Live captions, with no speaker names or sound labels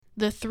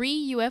The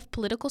 3 UF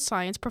political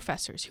science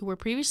professors who were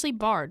previously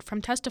barred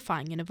from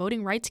testifying in a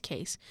voting rights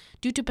case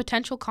due to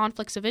potential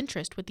conflicts of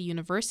interest with the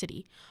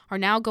university are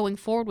now going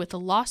forward with a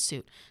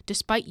lawsuit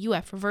despite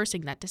UF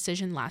reversing that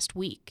decision last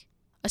week.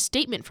 A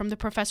statement from the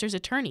professors'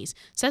 attorneys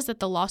says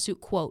that the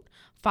lawsuit, quote,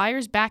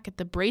 fires back at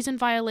the brazen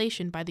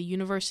violation by the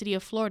University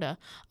of Florida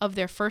of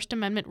their First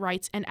Amendment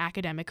rights and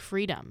academic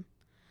freedom.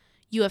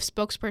 UF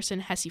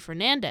spokesperson Jesse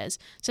Fernandez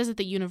says that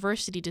the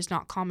university does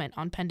not comment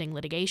on pending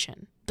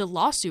litigation. The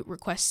lawsuit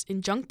requests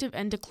injunctive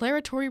and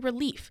declaratory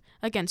relief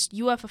against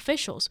UF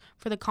officials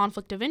for the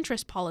conflict of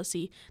interest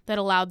policy that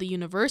allowed the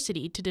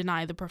university to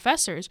deny the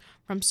professors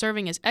from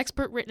serving as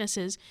expert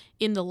witnesses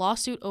in the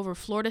lawsuit over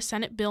Florida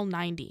Senate Bill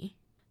 90.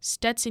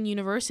 Stetson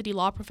University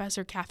law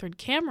professor Catherine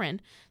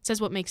Cameron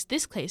says what makes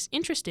this case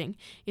interesting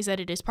is that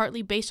it is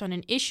partly based on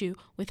an issue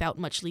without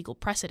much legal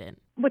precedent.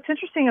 What's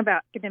interesting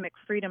about academic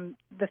freedom,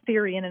 the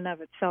theory in and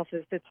of itself,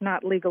 is it's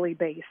not legally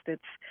based.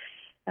 It's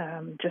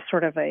just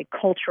sort of a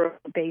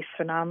cultural-based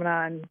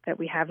phenomenon that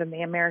we have in the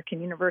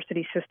American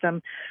university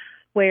system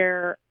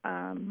where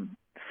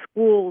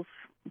schools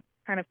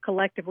kind of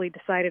collectively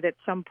decided at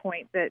some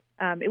point that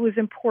it was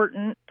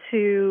important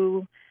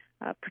to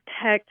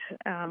protect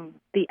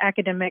the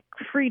academic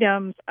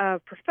freedoms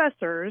of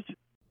professors.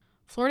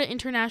 Florida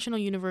International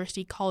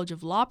University College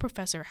of Law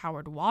professor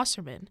Howard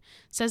Wasserman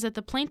says that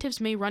the plaintiffs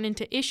may run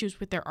into issues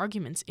with their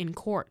arguments in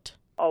court.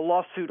 A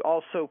lawsuit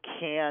also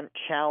can't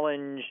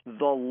challenge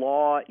the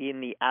law in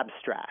the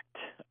abstract.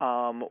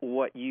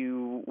 What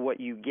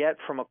you get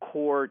from a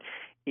court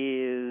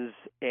is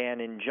an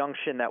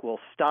injunction that will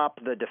stop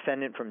the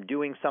defendant from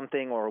doing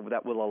something or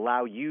that will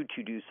allow you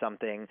to do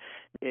something.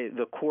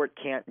 The court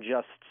can't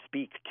just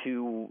speak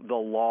to the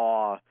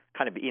law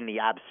kind of in the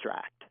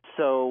abstract.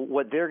 So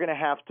what they're going to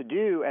have to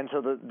do,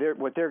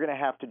 what they're going to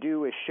have to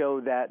do is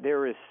show that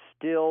there is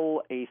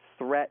still a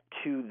threat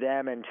to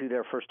them and to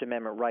their First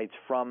Amendment rights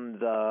from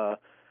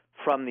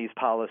these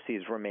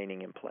policies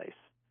remaining in place.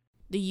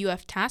 The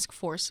UF task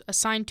force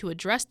assigned to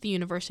address the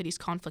university's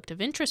conflict of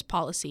interest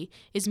policy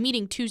is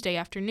meeting Tuesday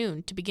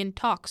afternoon to begin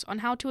talks on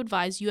how to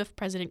advise UF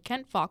President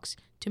Kent Fuchs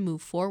to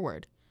move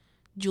forward.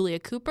 Julia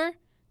Cooper,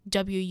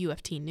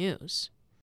 WUFT News.